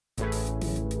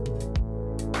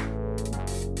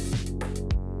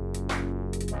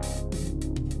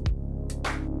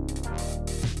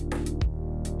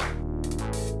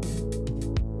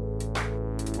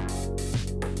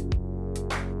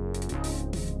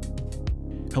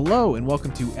Hello, and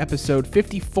welcome to episode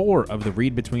 54 of the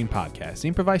Read Between podcast, the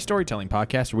improvised storytelling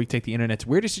podcast where we take the internet's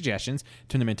weirdest suggestions,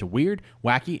 turn them into weird,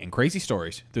 wacky, and crazy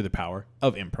stories through the power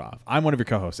of improv. I'm one of your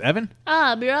co-hosts, Evan.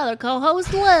 I'm your other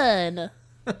co-host, Lynn.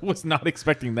 Was not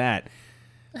expecting that.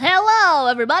 Hello,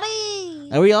 everybody.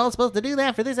 Are we all supposed to do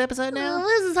that for this episode now?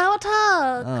 This is how I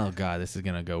talk. Oh, God, this is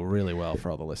going to go really well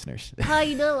for all the listeners. How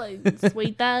you doing,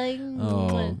 sweet thing?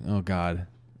 Oh, God.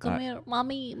 Come here,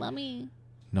 mommy.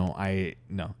 No,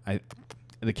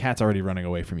 the cat's already running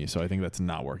away from you, so I think that's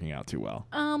not working out too well.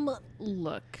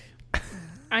 Look,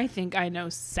 I think I know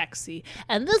sexy.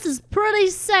 And this is pretty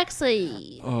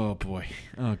sexy. Oh, boy.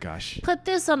 Oh, gosh. Put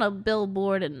this on a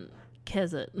billboard and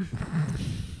kiss it.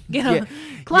 Yeah.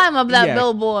 Climb up that Yeah.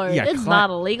 billboard. Yeah, It's not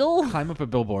illegal. Climb up a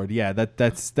billboard. Yeah,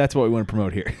 that's what we want to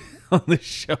promote here on the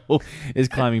show is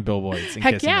climbing billboards and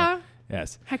Heck kissing yeah. them.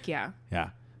 Yes. Heck yeah. Yeah.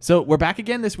 So we're back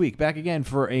again this week. Back again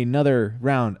for another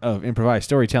round of improvised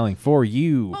storytelling for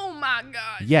you. Oh my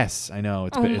God. Yes, I know.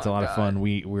 It's Oh a my lot of God. fun.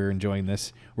 We're enjoying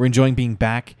this. We're enjoying being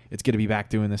back. It's good to be back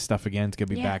doing this stuff again. It's good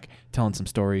to be Yeah. back telling some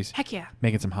stories, Heck yeah.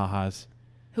 making some ha-has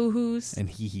Hoo-hoos and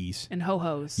hee-hees. and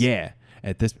ho-hos. Yeah.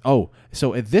 At this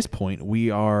point, we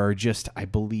are I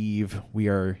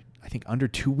think under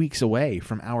 2 weeks away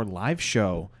from our live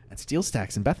show at Steel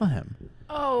Stacks in Bethlehem.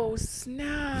 Oh,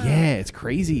 snap. Yeah, it's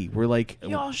crazy. We're like,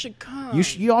 Y'all should come.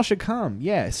 you all should come.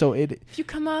 Yeah. So If you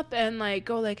come up and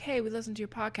go hey, we listened to your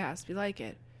podcast. We like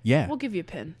it. yeah. We'll give you a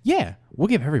pin. Yeah, we'll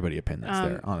give everybody a pin that's Um,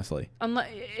 there, honestly. Unless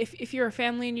if you're a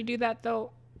family and you do that though.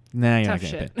 Nah, you're tough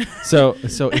not getting a shit. pin. So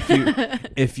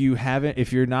if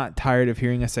you're not tired of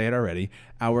hearing us say it already,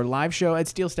 our live show at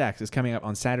Steel Stacks is coming up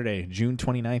on Saturday, June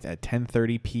 29th at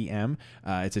 10:30 p.m.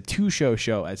 It's a two-show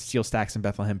show at Steel Stacks in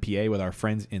Bethlehem, PA, with our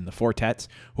friends in the Fortets,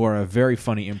 who are a very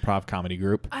funny improv comedy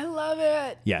group. I love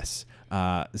it. Yes.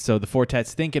 So the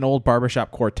Fortets, think an old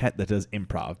barbershop quartet that does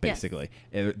improv, basically.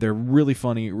 They're really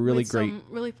funny, really With great. some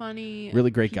really funny.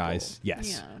 Really great people. guys.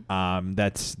 Yes. Yeah.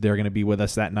 They're going to be with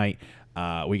us that night.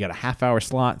 We got a half-hour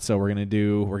slot, so we're gonna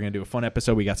do a fun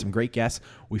episode. We got some great guests.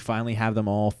 We finally have them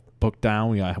all booked down.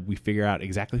 We figure out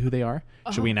exactly who they are.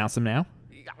 Should we announce them now?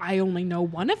 I only know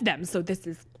one of them, so this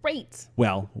is great.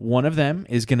 Well, one of them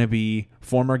is gonna be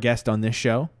former guest on this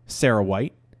show, Sarah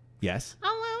White. Yes.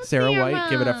 Hello, Sarah White.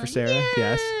 Give it up for Sarah.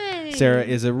 Yes. Sarah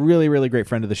is a really, really great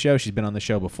friend of the show. She's been on the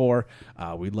show before.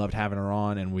 We loved having her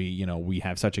on, and we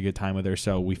have such a good time with her.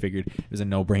 So we figured it was a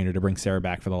no-brainer to bring Sarah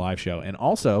back for the live show. And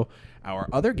also, our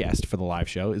other guest for the live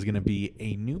show is going to be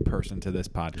a new person to this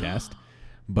podcast,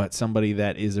 but somebody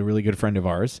that is a really good friend of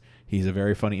ours. He's a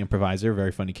very funny improviser,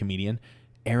 very funny comedian.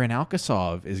 Aaron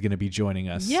Alkasov is going to be joining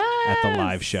us at the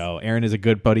live show. Aaron is a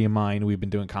good buddy of mine. We've been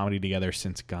doing comedy together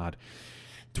since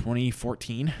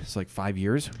 2014. It's like 5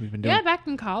 years we've been doing. Yeah, back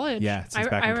in college. Yeah, since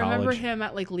back in I remember college. him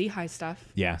at Lehigh stuff.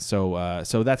 Yeah, so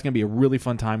that's gonna be a really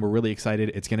fun time. We're really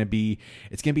excited. It's gonna be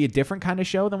a different kind of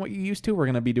show than what you're used to. We're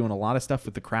gonna be doing a lot of stuff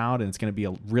with the crowd, and it's gonna be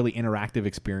a really interactive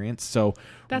experience. So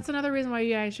That's another reason why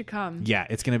you guys should come. yeah,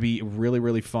 it's gonna be really,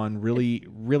 really fun, really,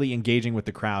 really engaging with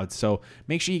the crowd. So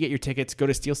make sure you get your tickets. Go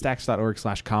to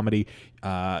steelstacks.org/comedy.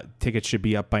 Tickets should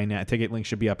be up by now. Ticket link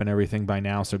should be up and everything by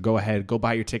now. So go ahead, go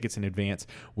buy your tickets in advance.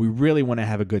 We really want to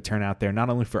have a good turnout there,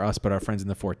 not only for us but our friends in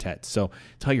the Fortet. So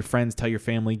tell your friends, tell your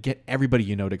family, get everybody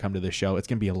you know to come to this show. It's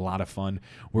gonna be a lot of fun.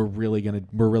 We're really gonna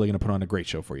put on a great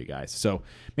show for you guys. So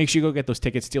make sure you go get those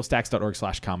tickets.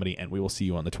 Steelstacks.org/comedy, and we will see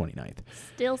you on the 29th.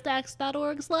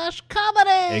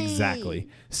 Steelstacks.org/comedy. Exactly.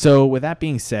 So with that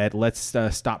being said, let's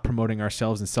stop promoting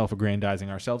ourselves and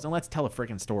self-aggrandizing ourselves, and let's tell a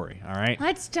freaking story. All right.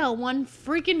 Let's tell one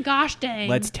freaking gosh dang.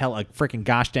 Let's tell a freaking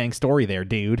gosh dang story there,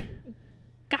 dude.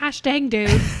 Gosh dang, dude.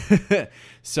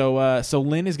 So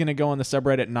Lynn is going to go on the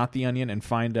subreddit Not the Onion and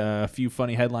find a few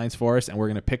funny headlines for us, and we're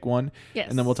going to pick one, Yes.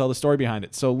 and then we'll tell the story behind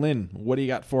it. So Lynn, what do you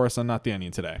got for us on Not the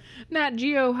Onion today? Nat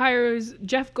Geo hires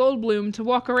Jeff Goldblum to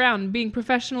walk around being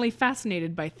professionally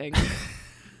fascinated by things.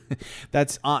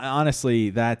 That's honestly,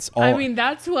 that's all. I mean,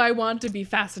 that's who I want to be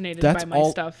fascinated by my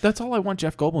stuff. That's all I want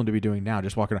Jeff Goldblum to be doing now,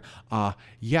 just walking around.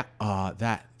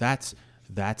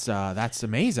 That's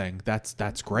amazing.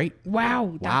 That's great.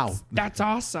 Wow. Wow. That's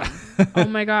awesome. Oh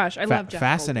my gosh. I love Jeff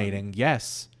Fascinating.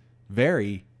 Yes.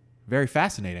 Very, very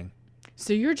fascinating. Goldblum.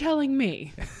 So you're telling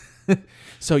me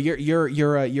So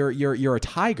you're a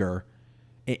tiger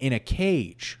in a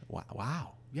cage.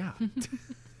 Wow. Yeah.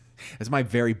 That's my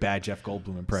very bad Jeff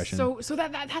Goldblum impression. so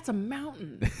that's a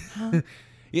mountain. Huh?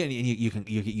 Yeah, and you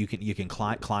can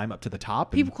climb up to the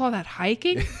top. People call that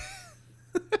hiking?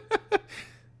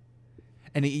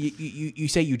 And you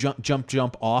say you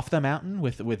jump off the mountain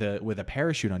with a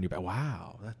parachute on your back.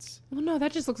 Wow, that's Well, no,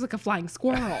 that just looks like a flying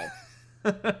squirrel.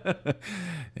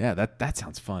 Yeah, that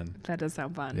sounds fun. That does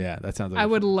sound fun. Yeah, that sounds like I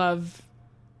would love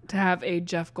to have a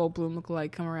Jeff Goldblum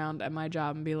lookalike come around at my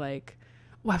job and be like,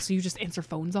 wow, so you just answer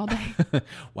phones all day?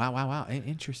 Wow.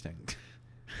 Interesting.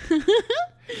 All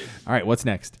right, what's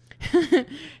next?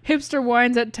 Hipster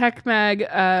whines at Tech Mag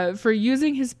for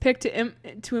using his pic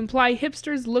to imply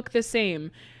hipsters look the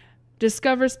same.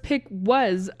 Discovers pic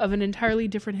was of an entirely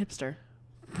different hipster.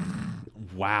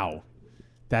 Wow.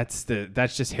 That's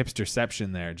just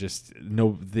hipsterception there. Just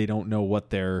they don't know what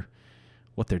they're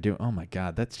doing. Oh my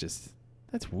god, that's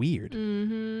weird.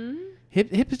 Mm-hmm.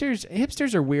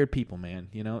 Hipsters are weird people, man.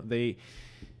 You know, they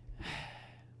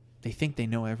think they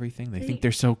know everything. They think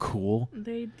they're so cool.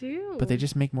 They do. But they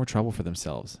just make more trouble for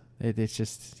themselves.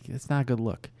 It's not a good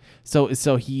look. So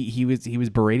he was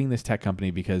berating this tech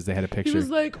company because they had a picture. He was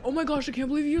like, oh my gosh, I can't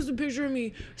believe you used a picture of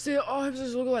me. Say, oh,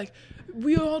 hipsters look alike.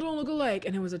 We all don't look alike.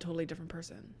 And it was a totally different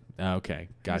person. Okay,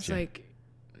 gotcha. It's like,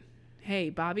 hey,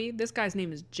 Bobby, this guy's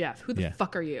name is Jeff. Who the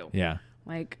fuck are you? Yeah.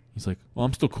 Like, he's like, well,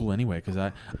 I'm still cool anyway because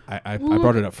I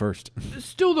brought it up first.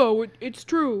 Still though, it's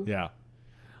true. Yeah.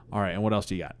 All right, and what else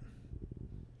do you got?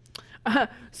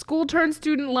 School turns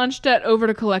student lunch debt over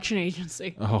to collection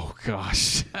agency. Oh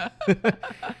gosh.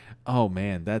 Oh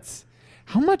man, that's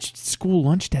how much school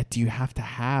lunch debt do you have to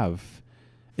have?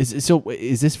 Is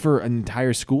this for an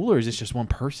entire school or is this just one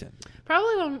person?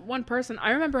 Probably one person.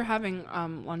 I remember having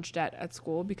lunch debt at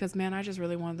school because, man, I just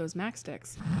really wanted those Mac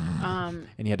sticks. And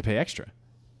you had to pay extra.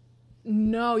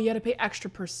 No, you had to pay extra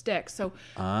per stick. So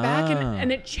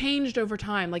and it changed over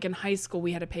time. Like in high school,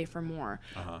 we had to pay for more.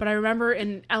 But I remember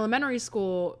in elementary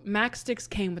school, Mac sticks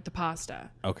came with the pasta.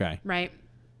 Okay. Right?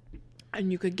 And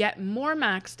you could get more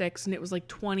Mac sticks, and it was like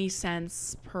 20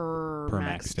 cents per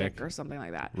Mac stick or something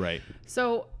like that. Right.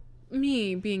 So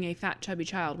me being a fat, chubby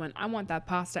child went, I want that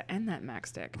pasta and that Mac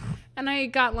stick. And I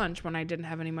got lunch when I didn't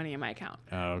have any money in my account.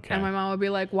 Okay. And my mom would be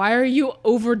like, why are you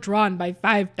overdrawn by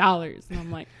 $5? And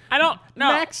I'm like, I don't know.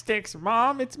 Mac sticks,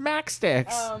 Mom. It's Mac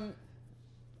sticks.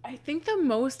 I think the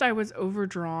most I was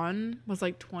overdrawn was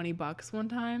like $20 one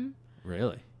time.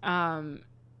 Really? And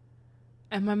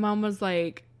my mom was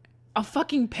like, I'll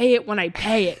fucking pay it when I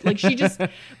pay it. Like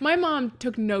my mom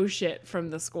took no shit from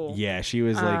the school. Yeah, she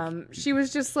was like, she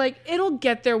was just like, it'll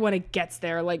get there when it gets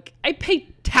there. Like, I pay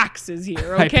taxes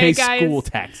here, okay, I pay guys? school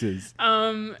taxes.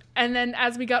 And then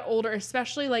as we got older,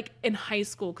 especially like in high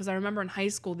school, because I remember in high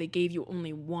school they gave you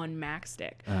only one Mac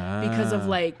stick because of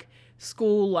like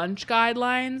school lunch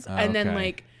guidelines, and then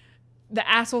like the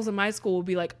assholes in my school would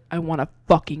be like, I want a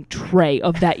fucking tray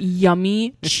of that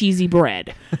yummy cheesy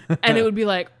bread, and it would be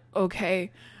like,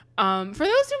 okay. For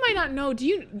those who might not know, do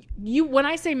you when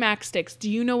I say Mac sticks, do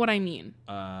you know what I mean?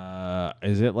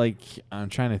 Is it like I'm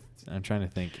trying to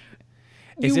think.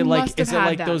 Is it like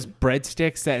those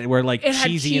breadsticks that were like it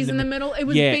cheesy had cheese in the middle? It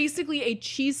was basically a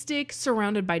cheese stick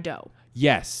surrounded by dough.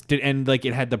 Yes, and like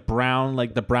it had the brown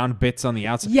bits on the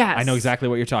outside. Yes, I know exactly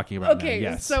what you're talking about. Okay,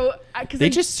 now. Yes. so they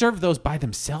just served those by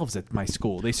themselves at my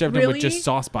school. They served them with just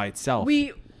sauce by itself.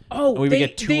 They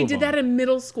did that in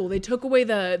middle school. They took away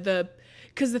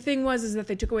because the thing is that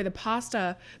they took away the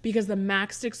pasta because the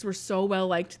Mac sticks were so well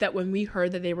liked that when we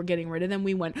heard that they were getting rid of them,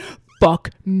 we went,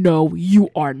 fuck no, you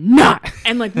are not.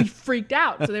 And like we freaked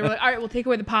out. So they were like, all right, we'll take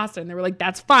away the pasta. And they were like,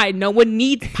 that's fine. No one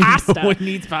needs pasta. No one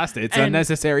needs pasta. It's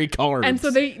unnecessary carbs. And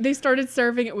so they started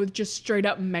serving it with just straight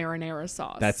up marinara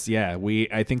sauce.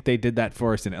 I think they did that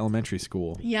for us in elementary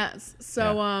school. Yes.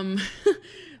 So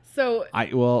so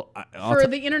for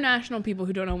the international people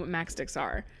who don't know what Mac sticks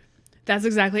are, that's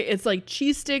exactly. It's like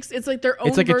cheese sticks. It's like their own.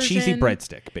 It's like version. a cheesy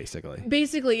breadstick, basically.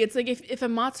 Basically, it's like if a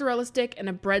mozzarella stick and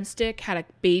a breadstick had a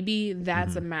baby,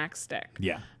 that's a Mac stick.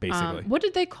 Yeah, basically. What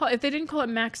did they call? If they didn't call it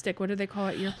Mac stick, what did they call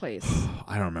it at your place?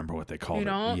 I don't remember what they called You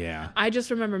don't? it. Yeah. I just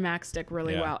remember Mac stick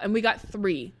really well, and we got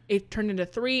 3. It turned into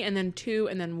 3, and then 2,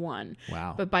 and then 1.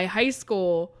 Wow. But by high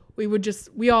school,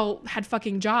 we all had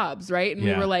fucking jobs, right? And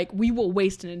we were like, we will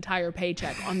waste an entire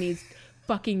paycheck on these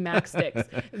fucking Mac sticks.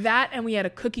 That, and we had a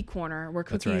cookie corner where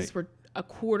cookies were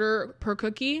 $0.25 per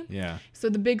cookie. Yeah. So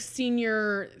the big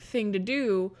senior thing to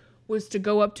do was to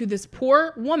go up to this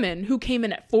poor woman who came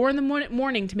in at 4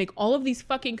 a.m. to make all of these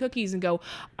fucking cookies and go,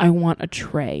 I want a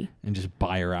tray. And just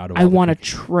buy her out of I want a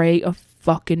tray of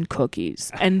fucking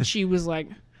cookies. And she was like,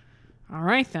 all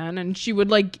right then. And she would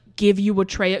like give you a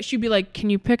tray. She'd be like, can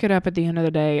you pick it up at the end of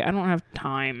the day? I don't have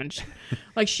time. And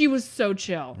she was so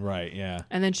chill. Right, yeah.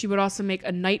 And then she would also make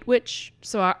a night witch.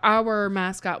 So our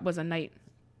mascot was a knight.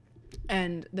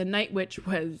 And the night witch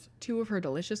was 2 of her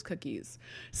delicious cookies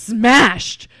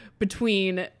smashed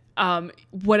between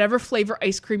whatever flavor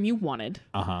ice cream you wanted.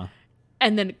 Uh-huh.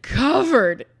 And then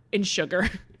covered in sugar.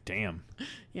 Damn.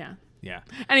 Yeah. Yeah.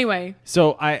 Anyway,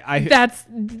 So I that's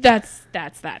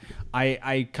that.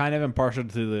 I kind of am partial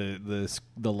to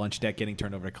the lunch debt getting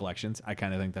turned over to collections. I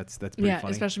kind of think that's pretty Yeah,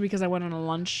 funny. especially because I went on a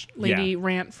lunch lady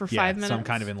rant for 5 minutes. So I'm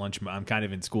kind of in lunch. I'm kind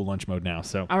of in school lunch mode now.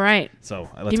 So All right. So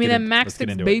let's Give me get them in- Max let's get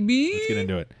Sticks, into baby. It. Let's get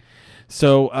into it.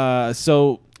 So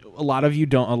a lot of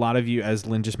you, as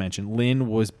Lynn just mentioned, Lynn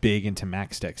was big into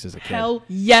Max Sticks as a kid. Hell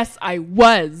yes, I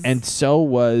was. And so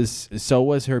was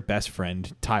her best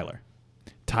friend Tyler.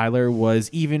 Tyler was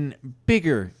even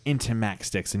bigger into Max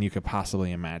Sticks than you could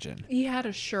possibly imagine. he had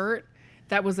a shirt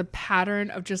that was a pattern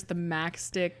of just the Max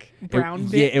Stick brown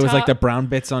bit. Yeah, it was like the top. brown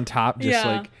bits on top. Just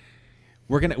Yeah. like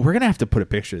we're gonna have to put a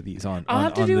picture of these on. I'll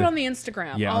have to do it on the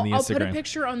Instagram. Yeah, I'll, on the I'll put a Instagram.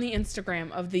 picture on the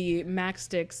Instagram of the Max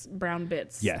Sticks brown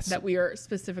bits. Yes. That we are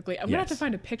specifically. I'm gonna have to Yes.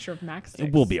 find a picture of Max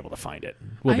Sticks. We'll be able to find it.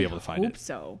 We'll be I able to find hope it.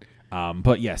 so.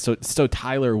 But yeah, so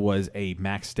Tyler was a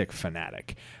Max Stick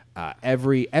fanatic.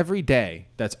 Every day,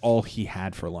 that's all he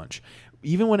had for lunch.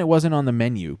 Even when it wasn't on the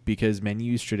menu, because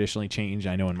menus traditionally change.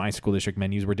 I know in my school district,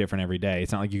 menus were different every day.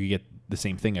 It's not like you could get the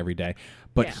same thing every day.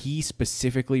 But Yeah. he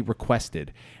specifically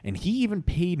requested, and he even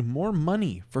paid more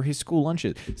money for his school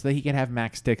lunches so that he could have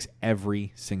Max Sticks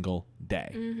every single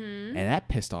day. Mm-hmm. And that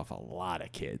pissed off a lot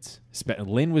of kids.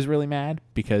 Lynn was really mad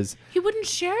because He wouldn't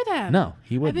share them. No,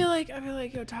 he wouldn't. I'd be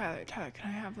like, yo, Tyler, can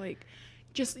I have like,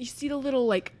 just you see the little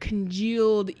like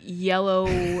congealed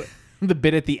yellow the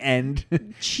bit at the end.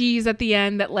 cheese at the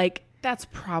end that like that's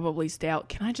probably stale.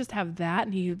 Can I just have that?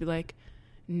 And he would be like,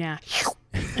 nah.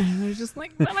 And I was just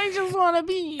like, but I just want to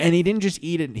be. And he didn't just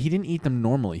eat it. He didn't eat them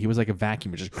normally. He was like a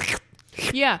vacuum. Just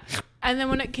Yeah. And then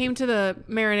when it came to the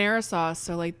marinara sauce,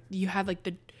 so like you had like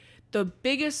the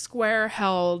biggest square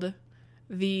held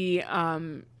the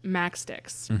Max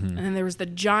Sticks. Mm-hmm. And then there was the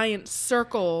giant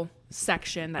circle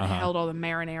section that held all the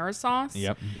marinara sauce.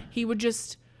 Yep. He would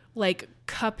just like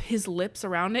cup his lips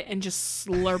around it and just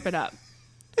slurp it up.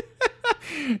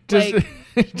 just, like,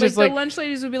 just like like the lunch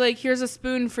ladies would be like, "Here's a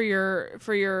spoon for your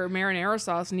marinara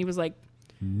sauce," and he was like,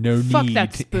 no "Fuck need.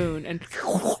 that spoon," and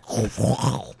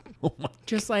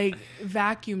just like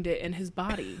vacuumed it in his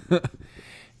body.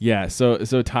 Yeah. So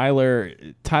Tyler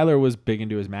was big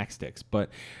into his Max Sticks, but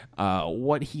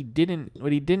what he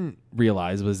didn't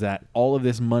realize was that all of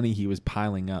this money he was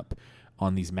piling up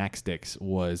on these Max Sticks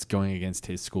was going against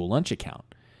his school lunch account,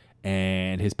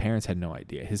 and his parents had no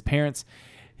idea. His parents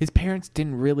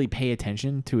didn't really pay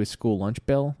attention to his school lunch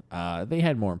bill. They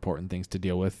had more important things to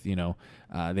deal with. You know,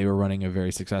 they were running a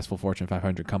very successful Fortune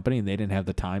 500 company, and they didn't have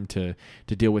the time to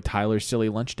deal with Tyler's silly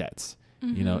lunch debts.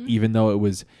 Mm-hmm. You know, even though it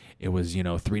was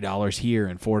 $3 here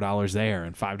and $4 there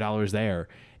and $5 there,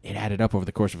 it added up over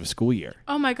the course of a school year.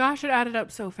 Oh my gosh, it added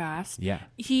up so fast. Yeah,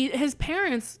 His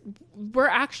parents were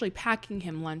actually packing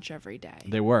him lunch every day.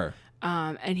 they were.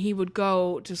 And he would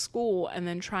go to school and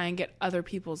then try and get other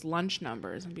people's lunch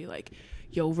numbers and be like,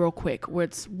 "Yo, real quick,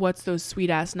 what's those sweet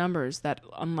ass numbers that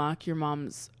unlock your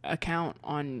mom's account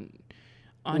on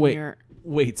your?"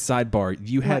 Wait, sidebar.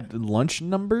 You had lunch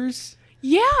numbers?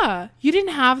 Yeah, you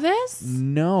didn't have this.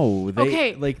 No, they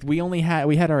Okay. like we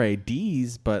had our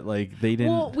IDs, but like they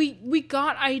didn't. Well, we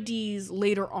got IDs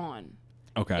later on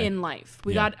Okay. in life.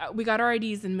 We Yeah. got our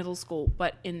IDs in middle school,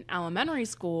 but in elementary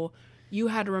school, you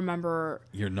had to remember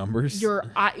Your numbers?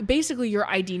 basically your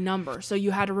ID number. So you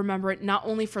had to remember it not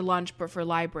only for lunch but for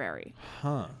library.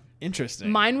 Huh. Interesting.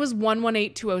 Mine was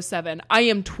 118207. I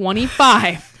am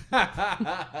 25.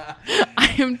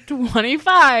 I am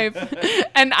 25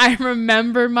 and I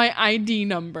remember my ID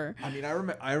number. I mean,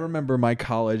 I remember my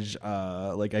college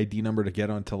like ID number to get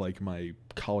onto like my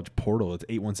college portal. It's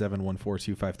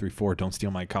 817-142-534. Don't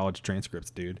steal my college transcripts,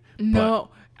 dude. No,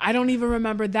 I don't even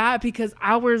remember that because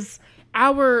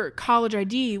our college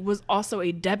ID was also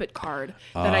a debit card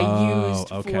that I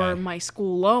used okay. for my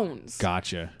school loans.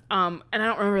 Gotcha. And I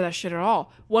don't remember that shit at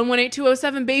all.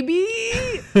 118207, baby.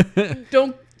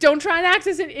 Don't try and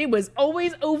access it. It was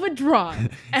always overdrawn.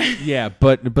 Yeah,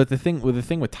 but the thing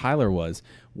with Tyler was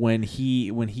when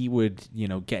he would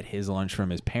get his lunch from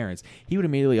his parents, he would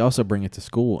immediately also bring it to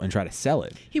school and try to sell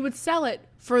it He would sell it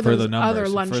for those the numbers, other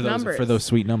lunch numbers. for those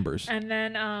sweet numbers. And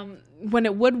then when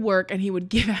it would work and he would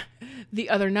give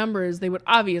the other numbers, they would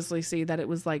obviously see that it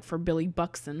was like for Billy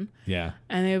Buxton. Yeah.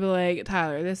 And they'd be like,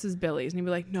 "Tyler, this is Billy's." And he'd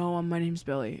be like, "No, my name's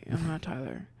Billy. I'm not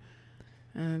Tyler."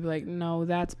 And I'd be like, "No,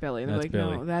 that's Billy." And they're That's like,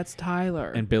 Billy. "No, that's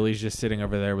Tyler." And Billy's just sitting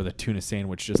over there with a tuna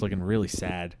sandwich, just looking really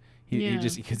sad. He Yeah.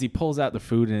 just because he pulls out the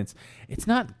food and it's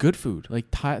not good food. Like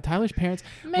Tyler's parents,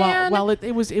 Man. while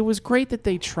it was great that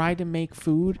they tried to make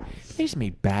food, they just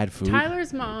made bad food.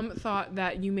 Tyler's mom thought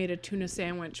that you made a tuna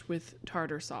sandwich with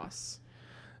tartar sauce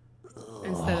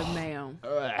instead of mayo.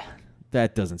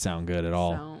 That doesn't sound good at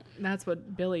all. So That's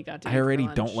what Billy got to eat I already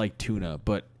for don't lunch. like tuna,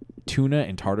 but tuna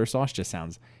and tartar sauce just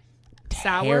sounds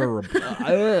Sour?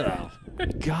 terrible.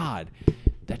 Ugh. God,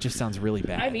 that just sounds really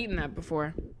bad. I've eaten that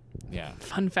before. Yeah.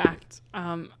 Fun fact.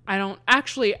 I don't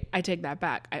actually. I take that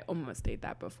back. I almost ate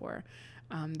that before.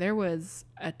 There was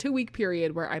a 2-week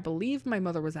period where I believe my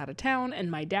mother was out of town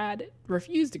and my dad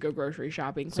refused to go grocery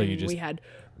shopping. So you claiming we had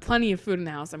plenty of food in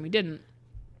the house and we didn't.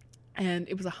 And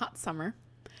it was a hot summer,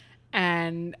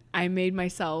 and I made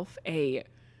myself a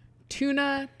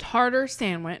tuna tartar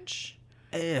sandwich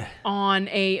on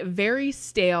a very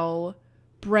stale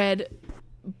bread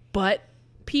butt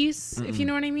piece, if you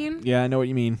know what I mean. Yeah, I know what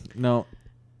you mean. No.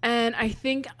 And I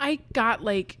think I got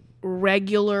like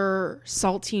regular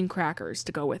saltine crackers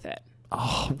to go with it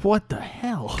Oh, what the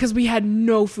hell? because we had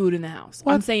no food in the house.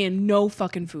 I'm saying no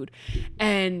fucking food.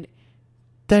 And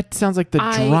That sounds like the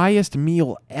driest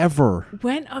meal ever.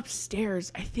 went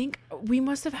upstairs. I think we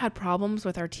must have had problems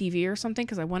with our TV or something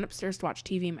because I went upstairs to watch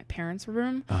TV in my parents'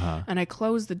 room. And I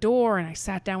closed the door and I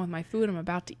sat down with my food. I'm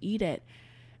about to eat it.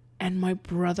 And my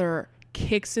brother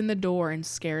kicks in the door and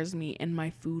scares me, and my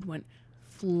food went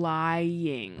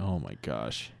flying. Oh my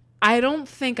gosh. I don't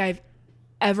think I've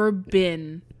ever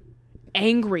been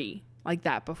angry like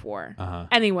that before.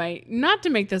 Anyway, not to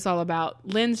make this all about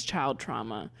Lynn's child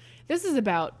trauma. This is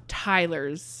about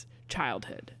Tyler's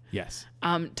childhood. Yes.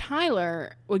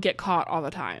 Tyler would get caught all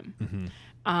the time.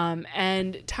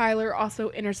 And Tyler also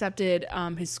intercepted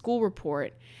his school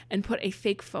report and put a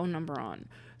fake phone number on.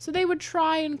 So they would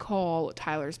try and call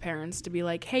Tyler's parents to be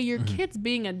like, hey, your kid's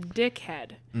being a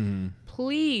dickhead.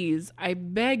 Please, I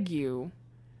beg you,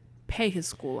 pay his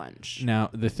school lunch. Now,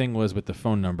 the thing was with the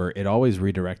phone number, it always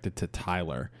redirected to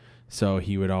Tyler. So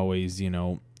he would always,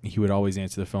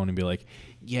 answer the phone and be like,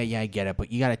 yeah, I get it,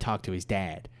 but you got to talk to his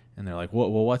dad. And they're like, well,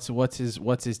 what's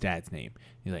his dad's name?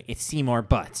 He's like, it's Seymour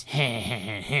Butts.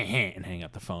 And hang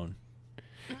up the phone.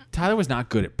 Tyler was not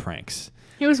good at pranks.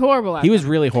 He was horrible at He was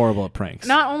really horrible at pranks.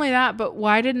 Not only that, but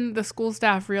why didn't the school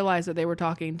staff realize that they were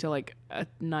talking to like a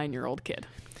 9-year-old kid?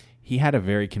 He had a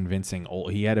very convincing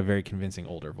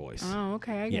older voice. Oh,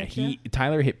 okay. I Yeah, get you.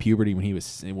 Tyler hit puberty when he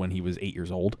was 8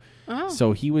 years old. Oh.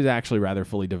 So he was actually rather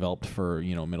fully developed for,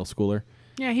 middle schooler.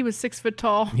 Yeah, he was 6 foot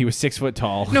tall. He was 6 foot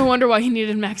tall. No wonder why he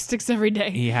needed Max Sticks every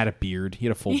day. He had a beard. He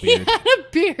had a full He beard. had a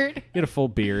beard. He had a full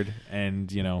beard,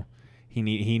 and he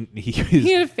He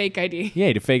was, had a fake ID. yeah, he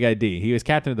had a fake ID. He was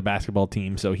captain of the basketball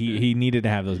team, so he needed to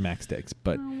have those Max Sticks.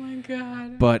 But Oh my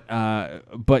god. but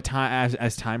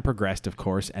as time progressed, of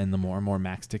course, and the more and more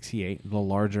Max Sticks he ate, the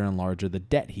larger and larger the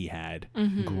debt he had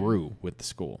grew with the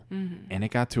school, and it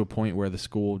got to a point where the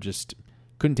school just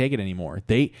couldn't take it anymore.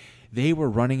 They were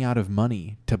running out of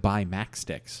money to buy Max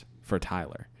Sticks for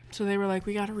Tyler. So they were like,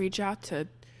 we got to reach out to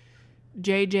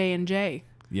JJ&J,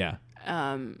 Yeah,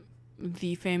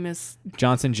 the famous.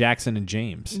 Johnson, Jackson, and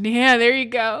James. Yeah, there you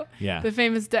go. Yeah. The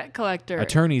famous debt collector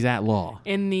Attorneys at law.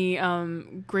 in the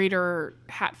greater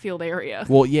Hatfield area.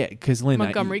 Well, yeah, because Lynn,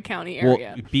 Montgomery County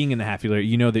area. Well, being in the Hatfield area,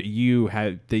 you know that you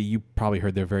probably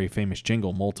heard their very famous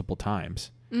jingle multiple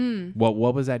times. What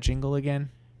was that jingle again?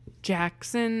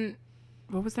 Jackson.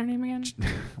 What was their name again?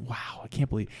 Wow, I can't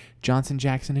believe Johnson,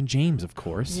 Jackson, and James, of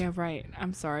course. Yeah, right.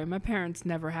 I'm sorry. My parents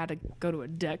never had to go to a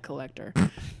debt collector.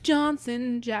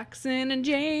 Johnson, Jackson, and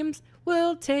James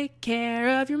will take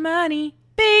care of your money.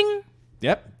 Bing.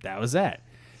 Yep, that was that.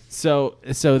 So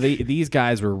these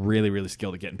guys were really, really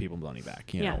skilled at getting people money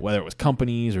back. You know, Yeah. whether it was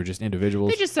companies or just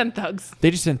individuals. They just sent thugs.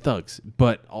 They just sent thugs,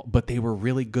 but they were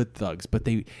really good thugs. But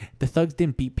the thugs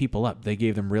didn't beat people up. They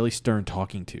gave them really stern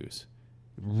talking tos.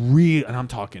 And I'm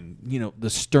talking, the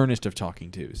sternest of talking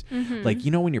tos. Like,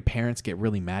 when your parents get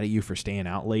really mad at you for staying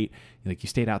out late, like you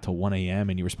stayed out till 1 a.m.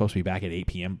 and you were supposed to be back at 8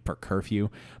 p.m. for curfew,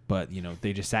 but,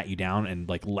 they just sat you down and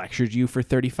like lectured you for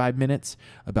 35 minutes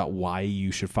about why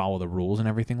you should follow the rules and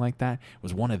everything like that. It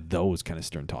was one of those kind of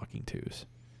stern talking tos,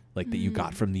 like that you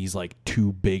got from these like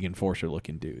two big enforcer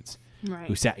looking dudes. Right.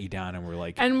 Who sat you down and were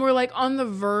like, And we're like on the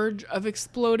verge of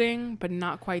exploding, but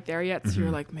not quite there yet. So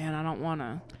you're like, man, I don't want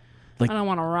to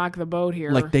rock the boat here.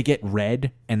 like they get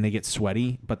red and they get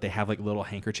sweaty, but they have like little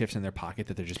handkerchiefs in their pocket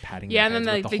that they're just patting. yeah, their and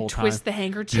then heads with they whole twist the time.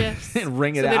 handkerchiefs And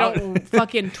wring it so out. they don't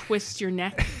fucking twist your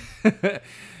neck.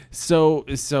 So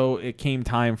it came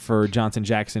time for Johnson,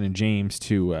 Jackson, and James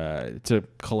to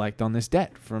collect on this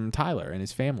debt from Tyler and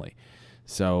his family.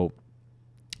 So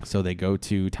they go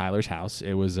to Tyler's house.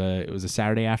 It was a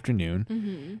Saturday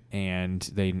afternoon, and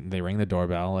they ring the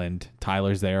doorbell, and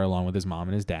Tyler's there along with his mom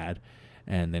and his dad,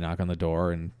 and they knock on the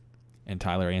door, and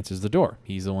Tyler answers the door.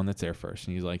 He's the one that's there first,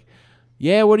 and he's like,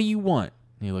 "Yeah, what do you want?"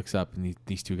 And he looks up, and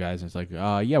these two guys, and it's like,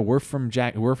 "Yeah, we're from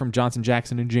Johnson,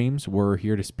 Jackson, and James. We're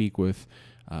here to speak with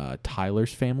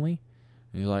Tyler's family.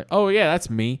 And he's like, "Oh yeah, that's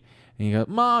me." And he goes,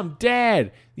 "Mom,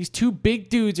 Dad, these two big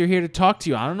dudes are here to talk to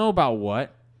you. I don't know about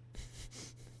what."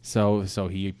 So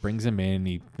he brings them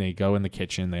in. They go in the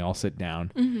kitchen. They all sit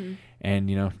down. Mm-hmm.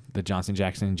 And, you know, the Johnson,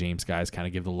 Jackson, and James guys kind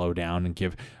of give the lowdown and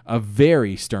give a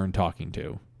very stern talking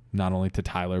to, not only to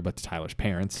Tyler, but to Tyler's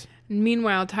parents.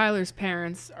 Meanwhile, Tyler's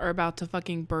parents are about to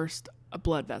fucking burst a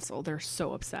blood vessel. They're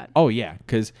so upset. Oh, yeah,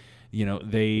 because, you know,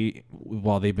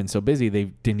 while they've been so busy, they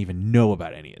didn't even know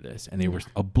about any of this. And they were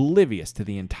oblivious to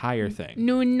the entire thing.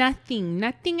 No, nothing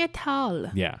at all.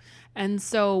 Yeah. And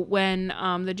so when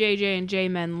the JJ and J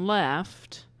men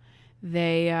left,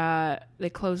 they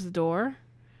closed the door.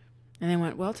 And they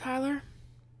went, "Well, Tyler,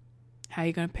 how are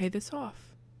you going to pay this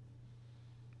off?"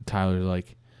 Tyler's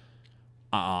like,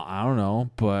 I don't know,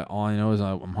 but all I know is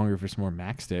I'm hungry for some more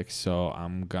Mac sticks, so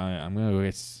I'm gonna go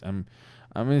get I'm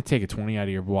gonna take a 20 out of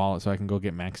your wallet so I can go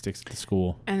get Mac sticks at the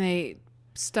school. And they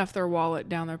stuffed their wallet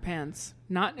down their pants,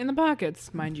 not in the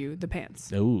pockets, mind you, the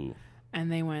pants. Ooh.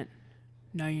 And they went,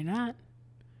 "No, you're not.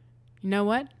 You know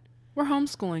what? We're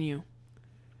homeschooling you.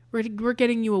 We're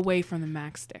getting you away from the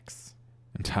Mac sticks."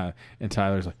 And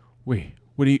Tyler's like, "Wait,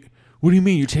 what do you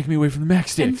mean you're taking me away from the Mac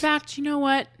sticks?" In fact, you know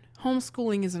what?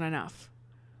 Homeschooling isn't enough.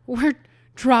 We're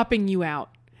dropping you out,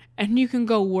 and you can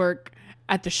go work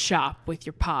at the shop with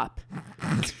your pop.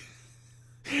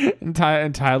 and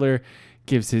Tyler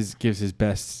gives his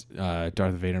best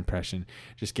Darth Vader impression.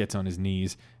 Just gets on his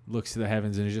knees, looks to the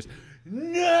heavens, and is just,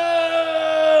 "No!"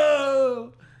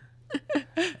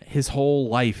 His whole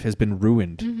life has been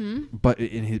ruined, but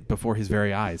before his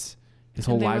very eyes. His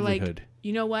whole And they were livelihood. like,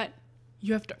 "You know what?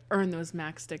 You have to earn those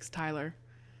Mac sticks, Tyler.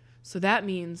 So that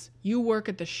means you work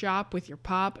at the shop with your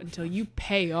pop until you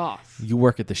pay off. You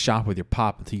work at the shop with your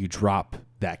pop until you drop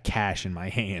that cash in my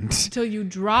hand." Until you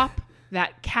drop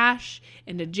that cash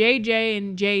into JJ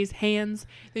and Jay's hands,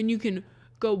 then you can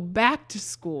go back to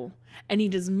school and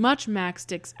eat as much Mac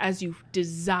sticks as you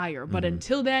desire. But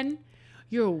until then,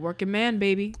 you're a working man,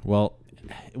 baby. Well,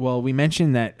 we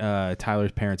mentioned that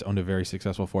Tyler's parents owned a very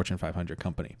successful Fortune 500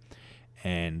 company.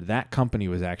 And that company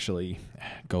was actually,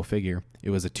 go figure,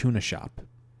 it was a tuna shop.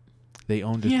 They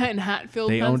owned in Hatfield,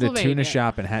 They owned Pennsylvania. a tuna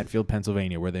shop in Hatfield,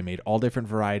 Pennsylvania, where they made all different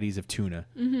varieties of tuna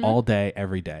all day,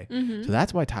 every day. So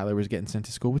that's why Tyler was getting sent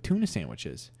to school with tuna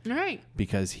sandwiches. All right.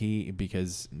 Because you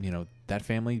know, that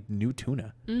family knew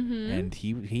tuna, and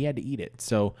he had to eat it.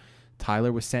 So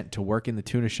Tyler was sent to work in the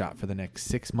tuna shop for the next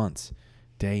 6 months,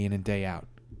 day in and day out,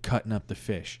 cutting up the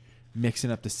fish,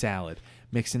 mixing up the salad,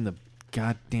 mixing the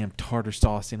goddamn tartar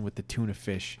sauce in with the tuna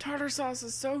fish. Tartar sauce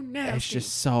is so nasty. It's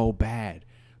just so bad.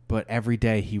 But every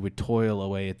day he would toil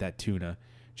away at that tuna,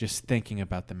 just thinking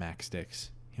about the Mac sticks.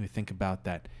 He would think about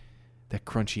that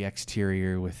crunchy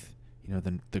exterior with, you know,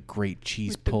 the great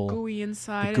cheese with pull, the gooey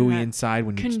inside, the gooey and that inside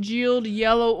when you congealed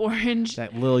yellow orange,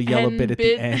 that little yellow end bit at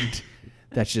bit. the end.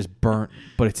 That's just burnt,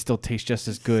 but it still tastes just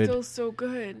as good Still so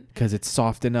good. because it's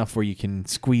soft enough where you can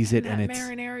squeeze it, And and that it's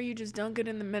marinara, you just dunk it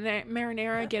in the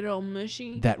marinara, get it all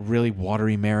mushy. that really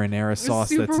watery marinara sauce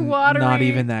super that's watery. not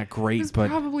even that It great, was but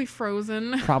probably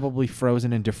frozen. probably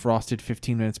frozen and defrosted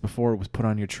 15 minutes before it was put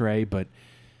on your tray. But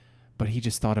he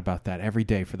just thought about that every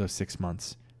day for those 6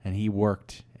 months, and he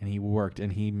worked and he worked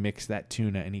and he mixed that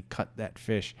tuna and he cut that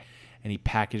fish and he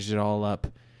packaged it all up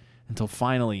until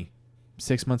finally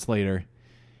 6 months later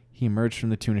he emerged from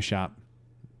the tuna shop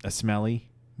a smelly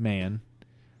man,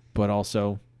 but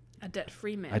also A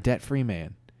debt-free man. a debt-free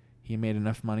man. He made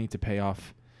enough money to pay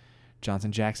off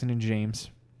Johnson, Jackson, and James,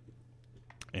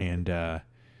 and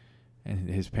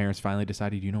his parents finally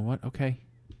decided, you know what? Okay,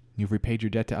 you've repaid your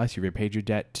debt to us. You repaid your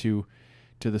debt to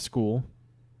the school.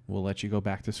 We'll let you go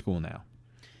back to school now,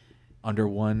 under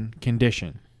one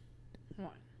condition.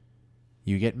 What?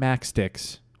 You get Mac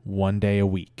sticks 1 day a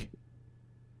week.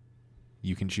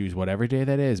 You can choose whatever day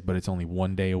that is, but it's only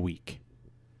 1 day a week.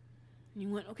 And you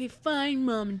went, okay, fine,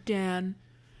 Mom and Dad.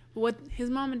 But what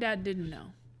his mom and dad didn't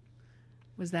know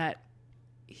was that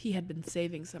he had been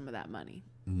saving some of that money.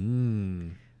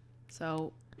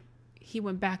 So he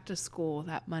went back to school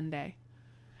that Monday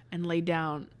and laid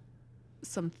down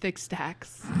some thick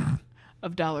stacks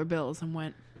of dollar bills and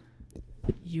went,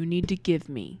 you need to give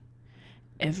me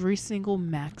every single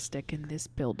Mac stick in this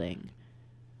building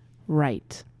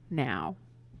right now.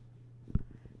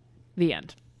 The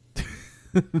end.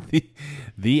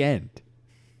 the end.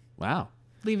 Wow.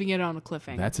 Leaving it on a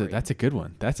cliffhanger. That's a good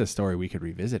one. That's a story we could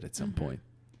revisit at some point.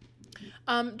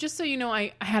 Just so you know,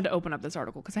 I had to open up this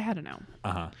article because I had to know.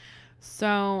 Uh-huh. So,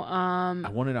 I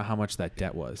want to know how much that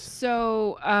debt was.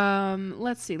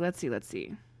 let's see.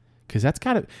 Because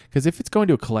Because if it's going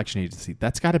to a collection agency,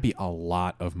 that's got to be a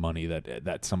lot of money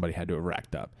that somebody had to have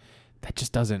racked up. That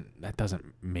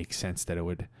doesn't make sense that it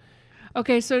would.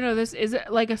 Okay, so no, this is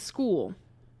like a school.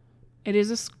 It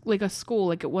is like a school,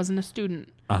 like it wasn't a student.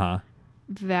 That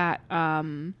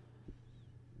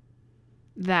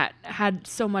that had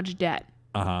so much debt.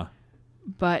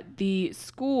 But the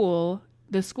school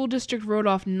district wrote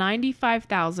off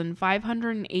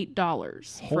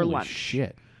 $95,508 for lunch. Holy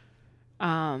shit.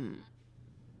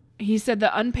 He said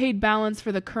the unpaid balance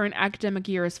for the current academic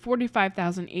year is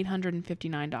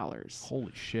 $45,859.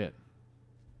 Holy shit.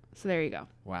 So there you go.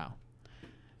 Wow.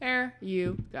 There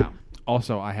you go.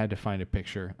 Also, I had to find a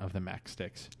picture of the Mac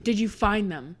sticks. Did you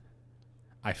find them?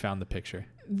 I found the picture.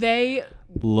 They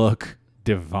look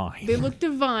divine. They look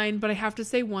divine, but I have to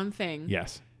say one thing.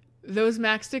 Yes. Those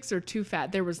Mac sticks are too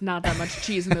fat. There was not that much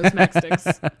cheese in those Mac sticks.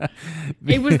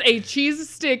 It was a cheese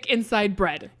stick inside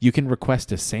bread. You can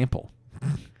request a sample.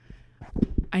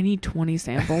 I need 20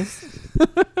 samples.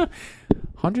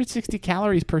 160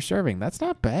 calories per serving. That's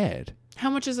not bad. How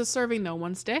much is a serving though?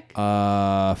 One stick?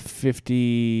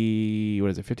 50.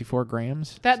 What is it? 54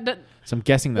 grams. That so I'm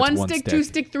guessing that's one stick, 2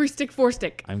 stick, 3 stick, 4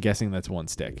 stick. I'm guessing that's one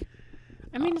stick.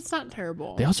 I mean, it's not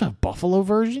terrible. They also have buffalo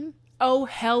version. Oh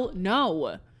hell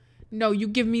no! No, you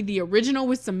give me the original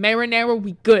with some marinara.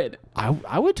 We good.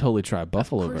 I would totally try a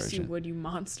buffalo version. Of course version. you would, you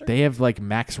monster. They have like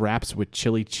Max wraps with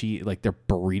chili cheese, like they're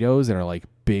burritos that are like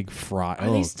big fry.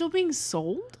 Are they still being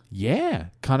sold? Yeah,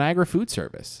 Conagra Food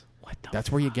Service. That's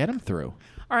fuck? where you get them through.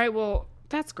 All right, well,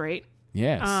 that's great.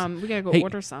 Yes. We gotta go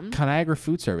order some. Conagra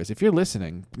Food Service. If you're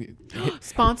listening,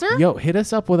 sponsor. Hit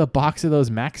us up with a box of those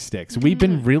Max sticks. We've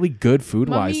been really good food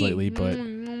wise lately, but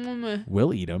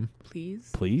we'll eat them.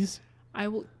 Please. I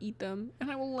will eat them,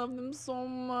 and I will love them so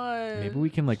much. Maybe we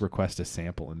can like request a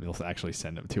sample, and they'll actually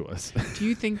send them to us. Do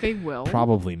you think they will?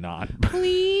 Probably not.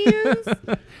 Please,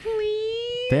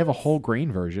 please. They have a whole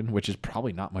grain version, which is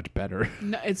probably not much better.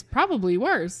 No, it's probably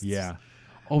worse. Yeah.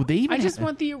 Oh, they even. I just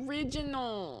want the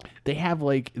original. They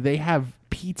have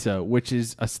pizza, which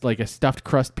is like a stuffed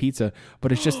crust pizza,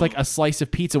 but it's just like a slice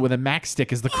of pizza with a Mac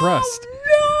stick as the crust.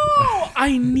 Oh, no!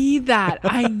 I need that.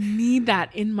 I need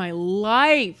that in my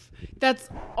life. That's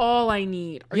all I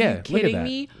need. Are you kidding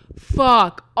me?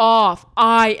 Fuck off.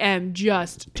 I am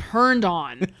just turned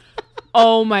on.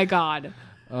 Oh my God.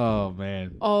 Oh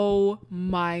man. Oh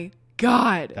my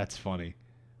God. That's funny.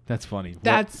 That's funny.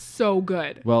 That's so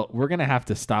good. Well, we're going to have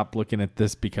to stop looking at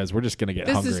this because we're just going to get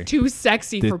hungry. This is too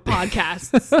sexy for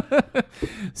podcasts.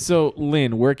 So,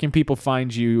 Lynn, where can people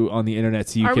find you on the internet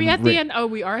so you are can... we at the end? Oh,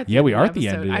 we are at the end. Yeah, we are at at the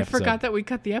end of the episode. I forgot that we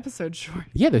cut the episode short.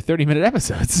 Yeah, they're 30-minute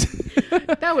episodes.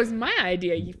 That was my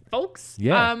idea, you folks.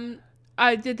 Yeah.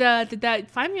 I did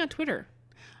that. Find me on Twitter.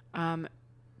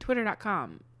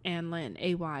 Twitter.com. Annlynn,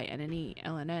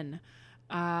 AYNNELNN.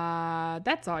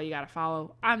 That's all you gotta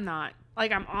follow. I'm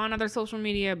on other social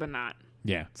media, but not.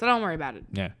 Yeah. So don't worry about it.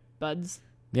 Yeah. Buds.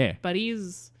 Yeah.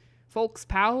 Buddies. Folks.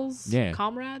 Pals. Yeah.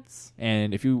 Comrades.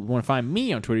 And if you want to find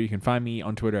me on Twitter, you can find me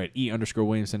on Twitter at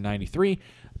E_Williamson93.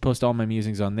 Post all my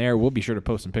musings on there. We'll be sure to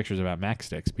post some pictures about Mac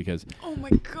sticks because... Oh my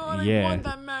God, yeah, I want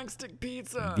that Mac stick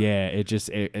pizza. Yeah,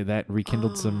 that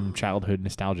rekindled some childhood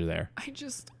nostalgia there.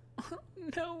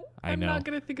 No. I know. I'm not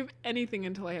going to think of anything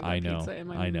until I have that pizza in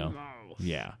my mouth.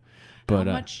 Yeah. But,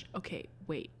 how much? Okay,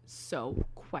 wait. So,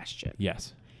 question.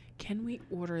 Yes. Can we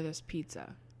order this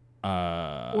pizza?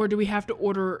 Or or do we have to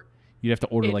order? You'd have to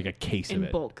order like a case of it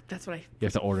in bulk. That's what I. You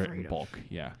have to order it in bulk.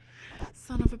 Yeah.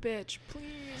 Son of a bitch!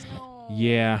 Please no.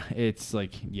 Yeah, it's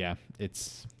like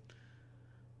it's.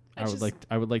 I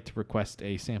would like to request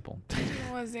a sample.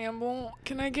 A sample?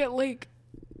 Can I get like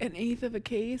an eighth of a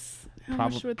case? How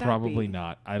much would that probably be?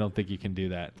 not. I don't think you can do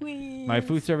that. Please. My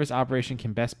food service operation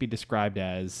can best be described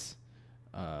as,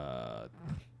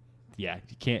 you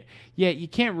can't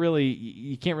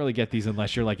really get these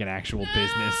unless you're like an actual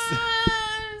business.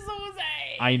 I'm so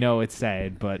sad. I know it's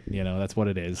sad, but that's what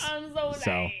it is. I'm so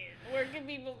sad. Where can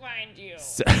people find you?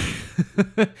 So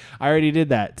I already did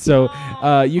that. So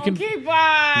you can. Okay,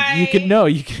 bye.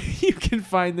 You can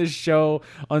find this show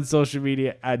on social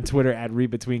media at Twitter at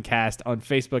ReadBetweenCast, on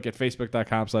Facebook at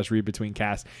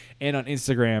Facebook.com/ReadBetweenCast, and on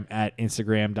Instagram at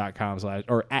Instagram.com/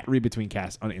 or at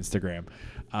ReadBetweenCast on Instagram.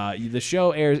 The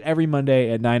show airs every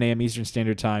Monday at 9 a.m. Eastern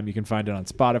Standard Time. You can find it on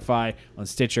Spotify, on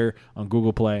Stitcher, on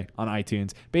Google Play, on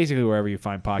iTunes, basically wherever you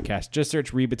find podcasts. Just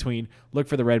search Read Between, look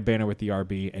for the red banner with the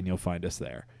RB, and you'll find us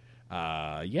there.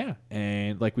 Yeah.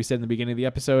 And like we said in the beginning of the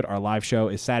episode, our live show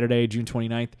is Saturday, June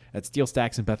 29th at Steel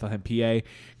Stacks in Bethlehem, PA.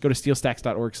 Go to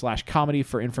steelstacks.org/comedy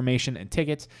for information and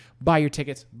tickets. Buy your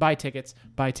tickets, buy tickets,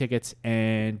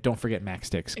 and don't forget Mac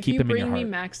Sticks. If Keep you them in your bring heart. me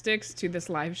Mac Sticks to this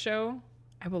live show,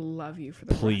 I will love you for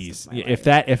the Please. rest of my Yeah, life.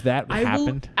 if that I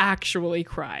happened, will actually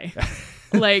cry.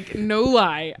 Like, no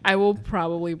lie, I will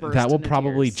probably burst that will into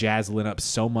probably tears. jazz Lynn up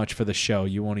so much for the show,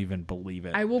 you won't even believe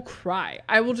it. I will cry.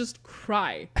 I will just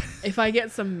cry if I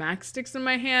get some Mac Sticks in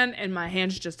my hand and my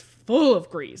hand's just full of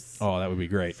grease Oh, that would be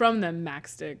great. from the Mac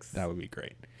Sticks. That would be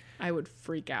great. I would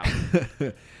freak out.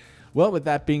 Well, with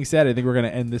that being said, I think we're going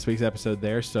to end this week's episode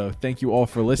there. So thank you all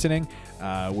for listening.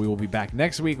 We will be back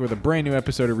next week with a brand new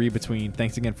episode of Read Between.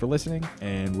 Thanks again for listening,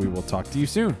 and we will talk to you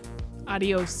soon.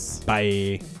 Adios.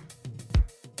 Bye.